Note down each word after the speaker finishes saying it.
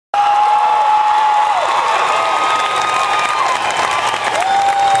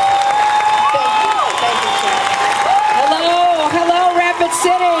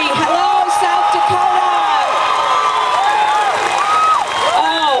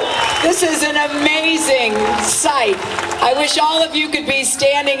This is an amazing sight. I wish all of you could be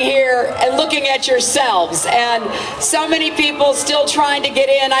standing here and looking at yourselves, and so many people still trying to get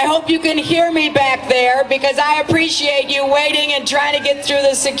in. I hope you can hear me back there, because I appreciate you waiting and trying to get through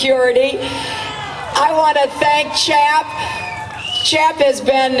the security. I want to thank Chap. Chap has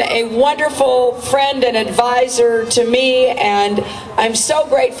been a wonderful friend and advisor to me, and I'm so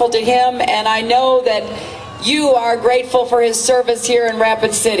grateful to him, and I know that you are grateful for his service here in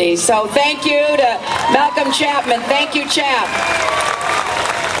Rapid City. So thank you to Malcolm Chapman. Thank you, Chap.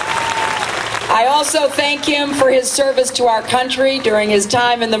 I also thank him for his service to our country during his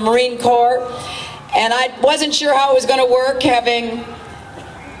time in the Marine Corps. And I wasn't sure how it was going to work having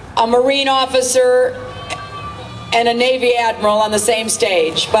a Marine officer and a Navy admiral on the same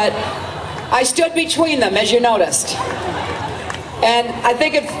stage, but I stood between them, as you noticed. And I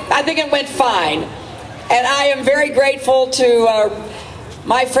think it went fine. And I am very grateful to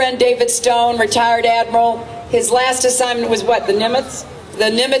my friend David Stone, retired admiral. His last assignment was what, the Nimitz? The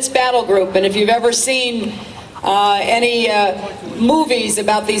Nimitz Battle Group. And if you've ever seen any movies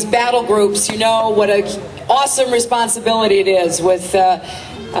about these battle groups, you know what an awesome responsibility it is, with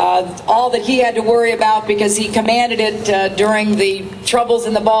all that he had to worry about, because he commanded it during the troubles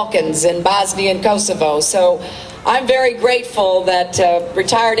in the Balkans in Bosnia and Kosovo. So I'm very grateful that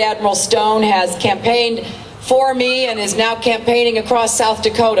retired Admiral Stone has campaigned for me and is now campaigning across South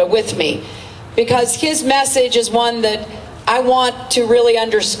Dakota with me, because his message is one that I want to really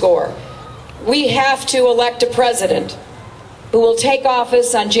underscore. We have to elect a president who will take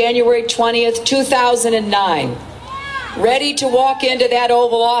office on January 20th, 2009, ready to walk into that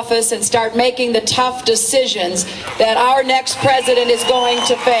Oval Office and start making the tough decisions that our next president is going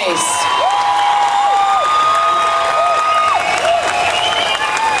to face.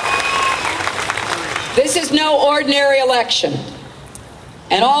 This is no ordinary election,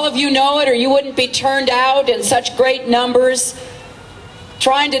 and all of you know it, or you wouldn't be turned out in such great numbers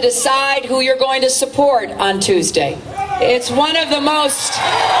trying to decide who you're going to support on Tuesday. It's one of the most,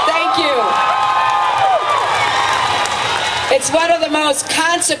 thank you, it's one of the most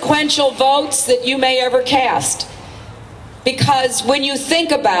consequential votes that you may ever cast, because when you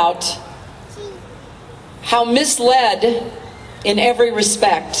think about how misled in every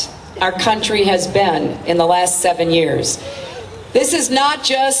respect our country has been in the last 7 years. This is not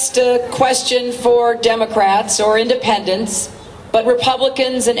just a question for Democrats or independents, but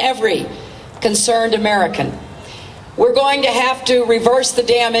Republicans and every concerned American. We're going to have to reverse the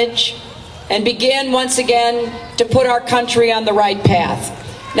damage and begin once again to put our country on the right path.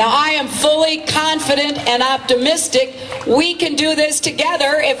 Now, I am fully confident and optimistic we can do this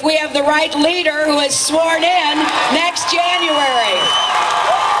together if we have the right leader who is sworn in next January.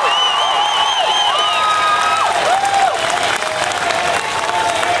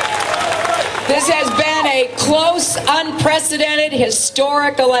 This has been a close, unprecedented,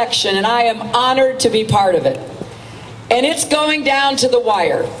 historic election, and I am honored to be part of it. And it's going down to the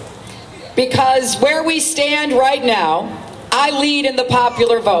wire, because where we stand right now, I lead in the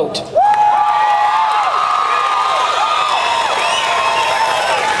popular vote.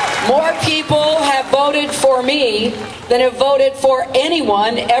 More people have voted for me than have voted for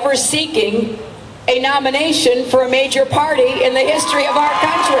anyone ever seeking a nomination for a major party in the history of our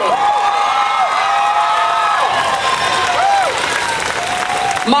country.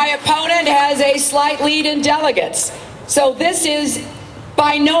 My opponent has a slight lead in delegates. So this is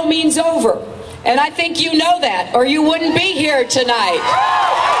by no means over. And I think you know that, or you wouldn't be here tonight.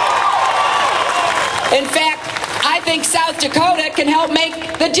 In fact, I think South Dakota can help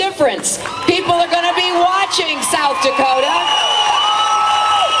make the difference. People are going to be watching South Dakota.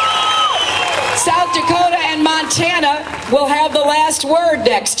 South Dakota and Montana will have the last word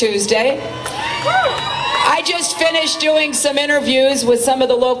next Tuesday. I just finished doing some interviews with some of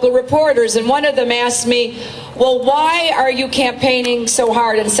the local reporters, and one of them asked me, well, why are you campaigning so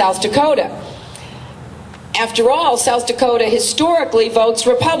hard in South Dakota? After all, South Dakota historically votes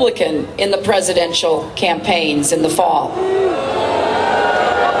Republican in the presidential campaigns in the fall.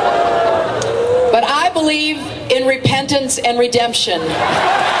 But I believe in repentance and redemption.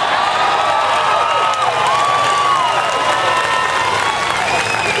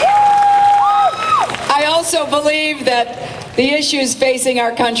 I also believe that the issues facing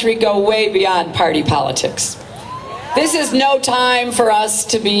our country go way beyond party politics. This is no time for us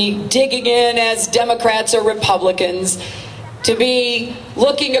to be digging in as Democrats or Republicans, to be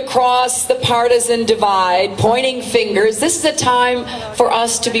looking across the partisan divide, pointing fingers. This is a time for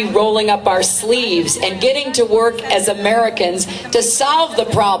us to be rolling up our sleeves and getting to work as Americans to solve the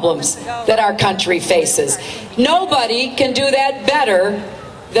problems that our country faces. Nobody can do that better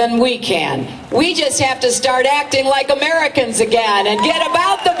than we can. We just have to start acting like Americans again and get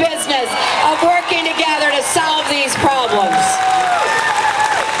about the business of working together to solve these problems.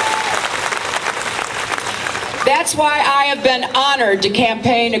 That's why I have been honored to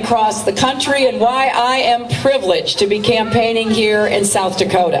campaign across the country and why I am privileged to be campaigning here in South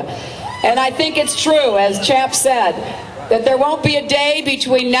Dakota. And I think it's true, as Chap said, that there won't be a day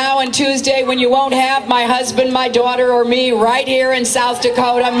between now and Tuesday when you won't have my husband, my daughter, or me right here in South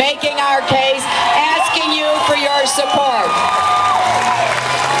Dakota making our case, asking you for your support.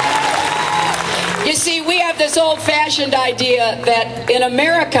 You see, we have this old-fashioned idea that in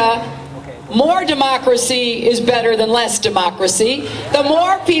America, more democracy is better than less democracy. The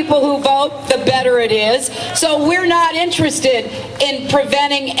more people who vote, the better it is. So we're not interested in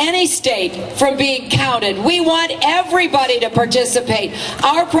preventing any state from being counted. We want everybody to participate.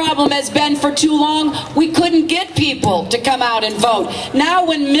 Our problem has been for too long, we couldn't get people to come out and vote. Now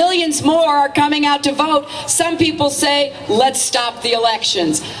when millions more are coming out to vote, some people say, let's stop the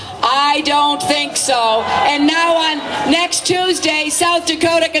elections. I don't think so. And now on next Tuesday, South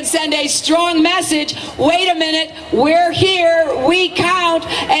Dakota can send a strong message. Wait a minute, we're here, we count,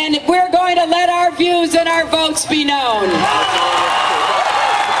 and we're going to let our views and our votes be known.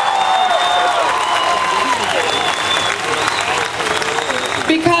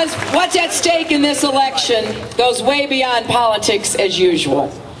 Because what's at stake in this election goes way beyond politics as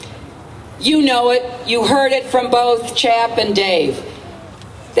usual. You know it, you heard it from both Chap and Dave,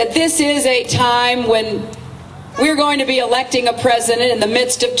 that this is a time when we're going to be electing a president in the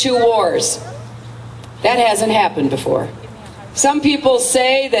midst of two wars. That hasn't happened before. Some people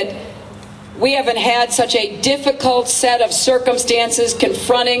say that we haven't had such a difficult set of circumstances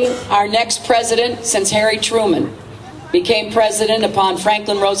confronting our next president since Harry Truman became president upon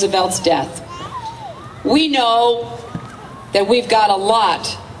Franklin Roosevelt's death. We know that we've got a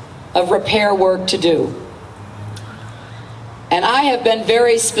lot of repair work to do. And I have been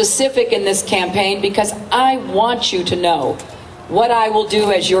very specific in this campaign because I want you to know what I will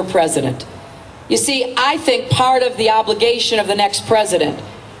do as your president. You see, I think part of the obligation of the next president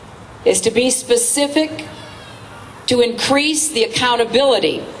is to be specific, to increase the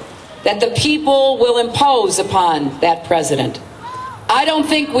accountability that the people will impose upon that president. I don't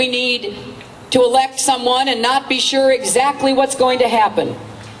think we need to elect someone and not be sure exactly what's going to happen.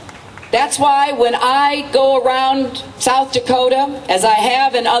 That's why when I go around South Dakota, as I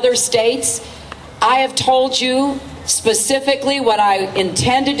have in other states, I have told you specifically what I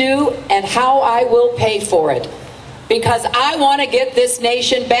intend to do and how I will pay for it. Because I want to get this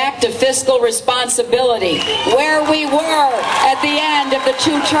nation back to fiscal responsibility, where we were at the end of the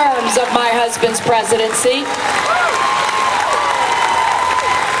 2 terms of my husband's presidency.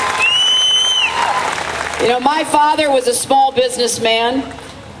 You know, my father was a small businessman.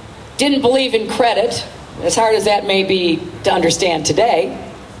 Didn't believe in credit, as hard as that may be to understand today.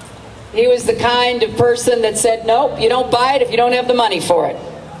 He was the kind of person that said, nope, you don't buy it if you don't have the money for it.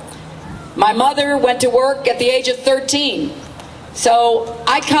 My mother went to work at the age of 13. So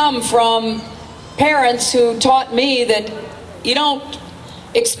I come from parents who taught me that you don't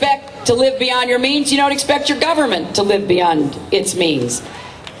expect to live beyond your means, you don't expect your government to live beyond its means.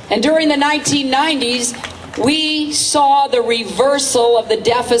 And during the 1990s, we saw the reversal of the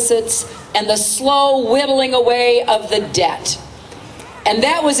deficits and the slow whittling away of the debt. And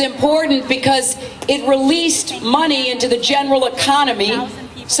that was important because it released money into the general economy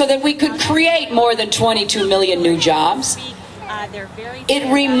so that we could create more than 22 million new jobs.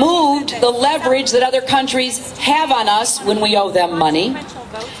 It removed the leverage that other countries have on us when we owe them money.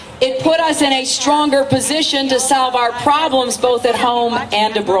 It put us in a stronger position to solve our problems both at home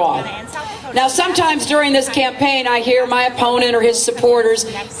and abroad. Now, sometimes during this campaign, I hear my opponent or his supporters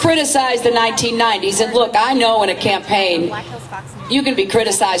criticize the 1990s. And look, I know in a campaign, you can be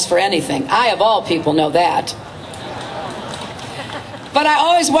criticized for anything. I, of all people, know that. But I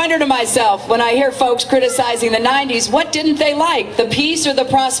always wonder to myself, when I hear folks criticizing the 90s, what didn't they like, the peace or the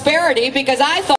prosperity? Because I thought